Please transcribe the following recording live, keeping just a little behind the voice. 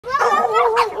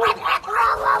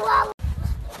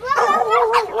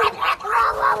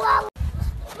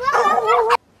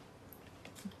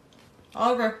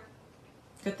Oliver,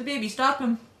 get the baby, stop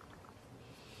him.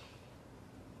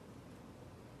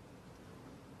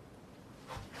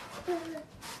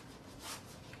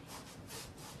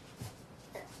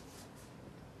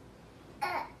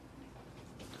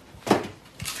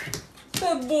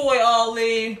 Good boy,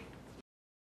 Ollie.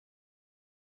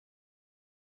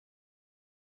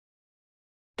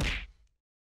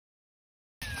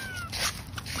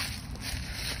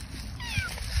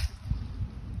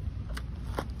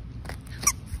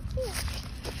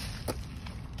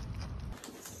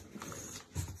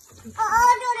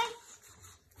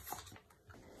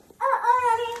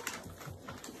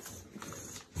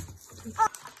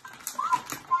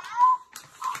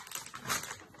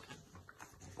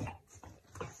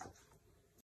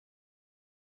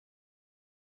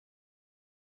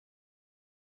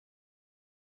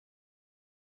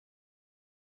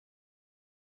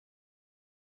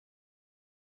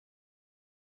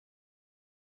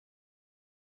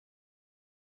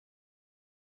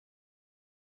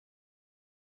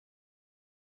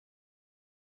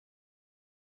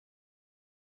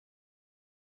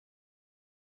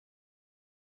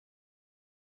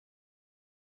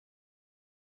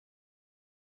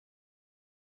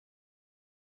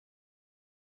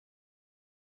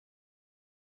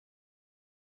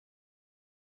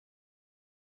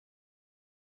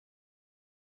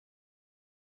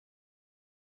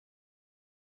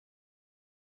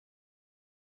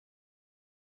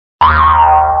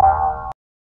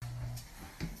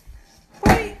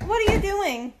 What are you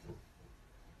doing?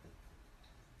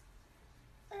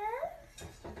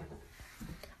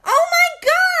 Oh my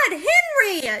God,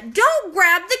 Henry! Don't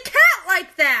grab the cat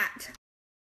like that!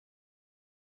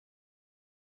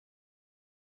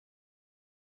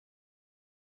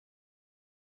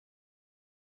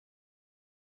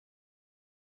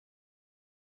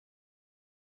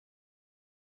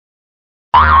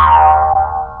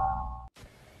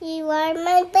 You are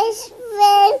my best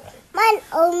friend, my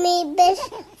only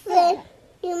best friend.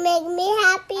 You make me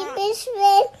happy, best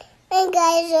friend. And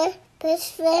guys are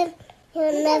best friend.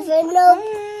 You'll never know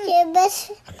your best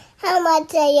friend, how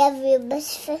much I love your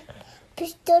best friend.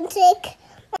 Please don't take.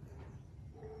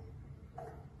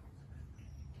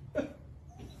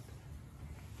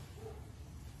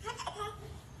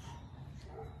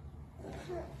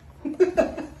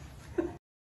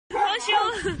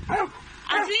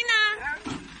 Angelina,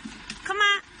 come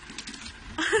on.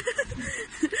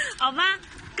 好吧，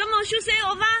跟我说声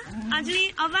好吧，阿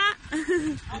吉，好吧，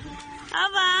好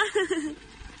吧。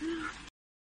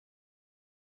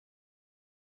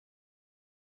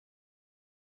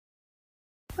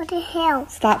What the hell?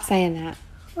 Stop saying that.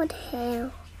 What the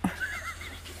hell?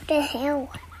 What the hell?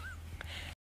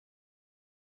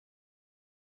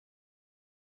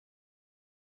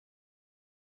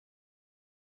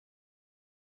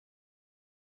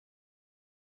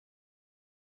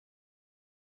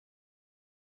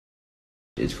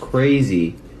 It's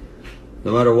crazy.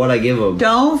 No matter what I give them.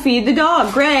 Don't feed the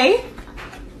dog, Gray.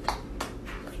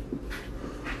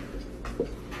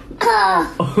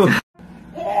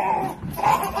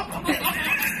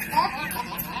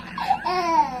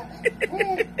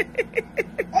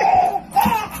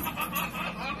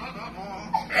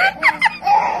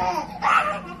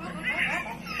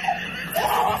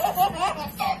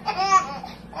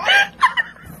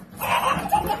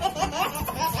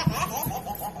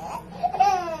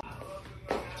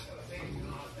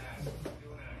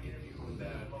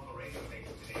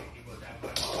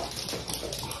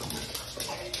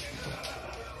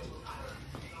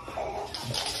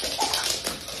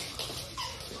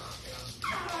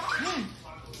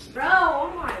 Bro,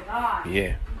 oh my God.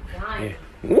 Yeah. Yeah.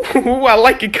 Ooh, I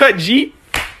like your cut, G.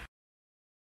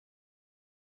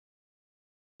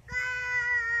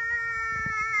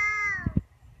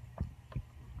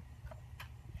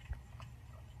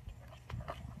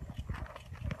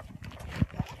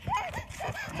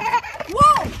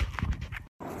 Whoa!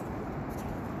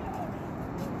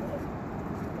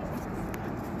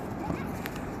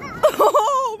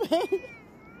 Oh, man.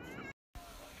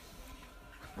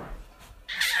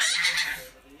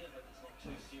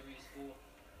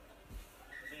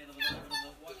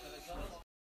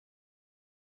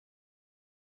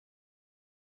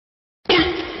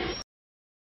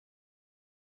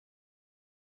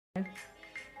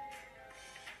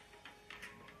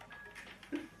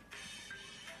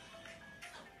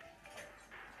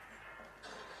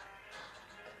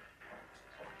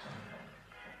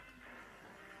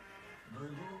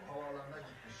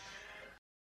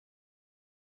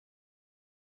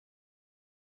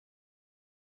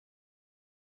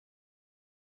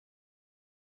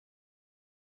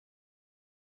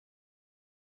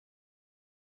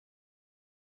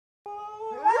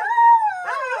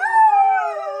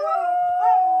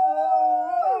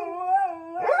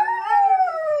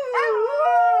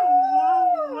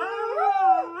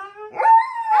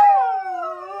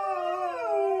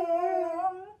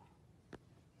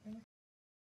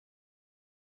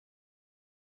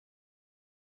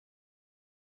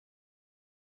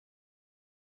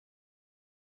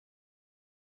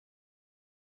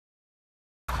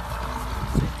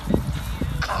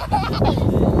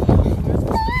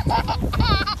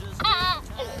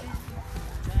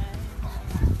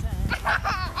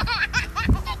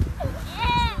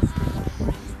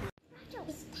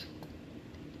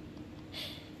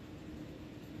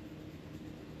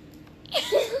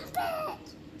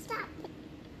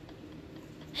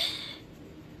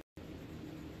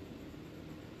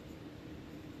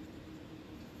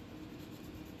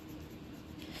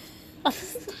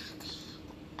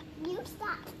 You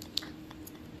stop.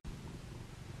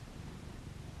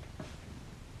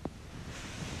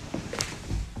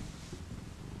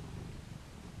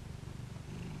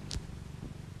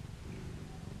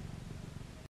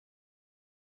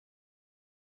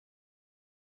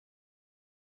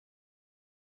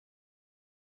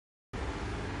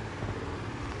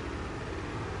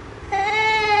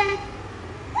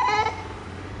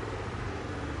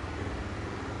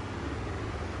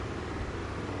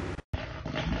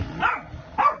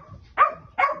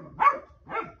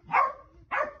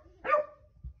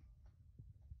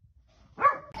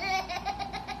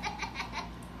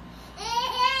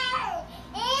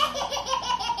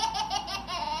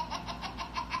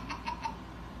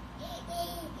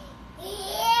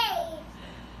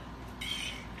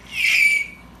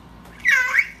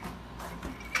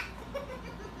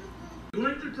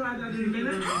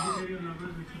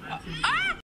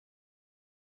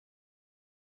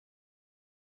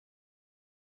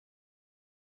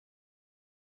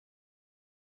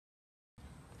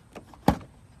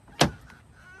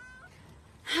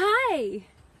 Hi.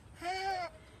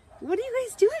 What are you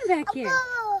guys doing back here?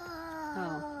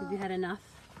 Oh, have you had enough?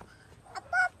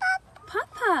 Pop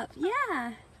Pop,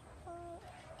 yeah.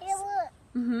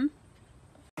 Mm-hmm.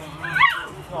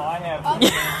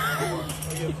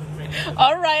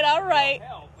 All right.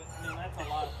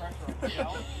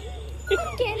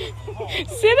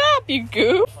 Sit up, you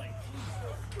goof.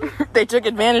 They took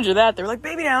advantage of that. They were like,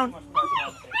 baby down.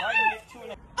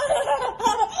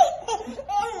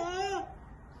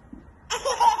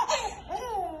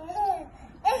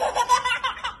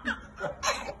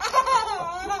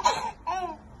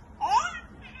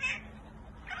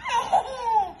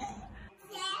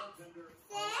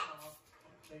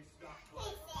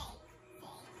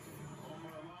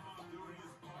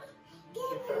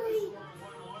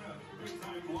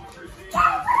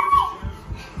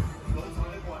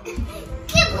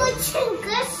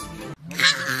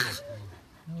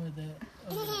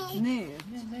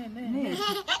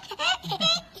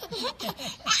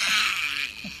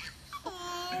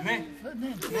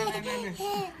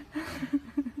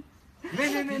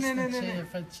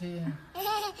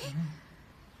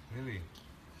 Really?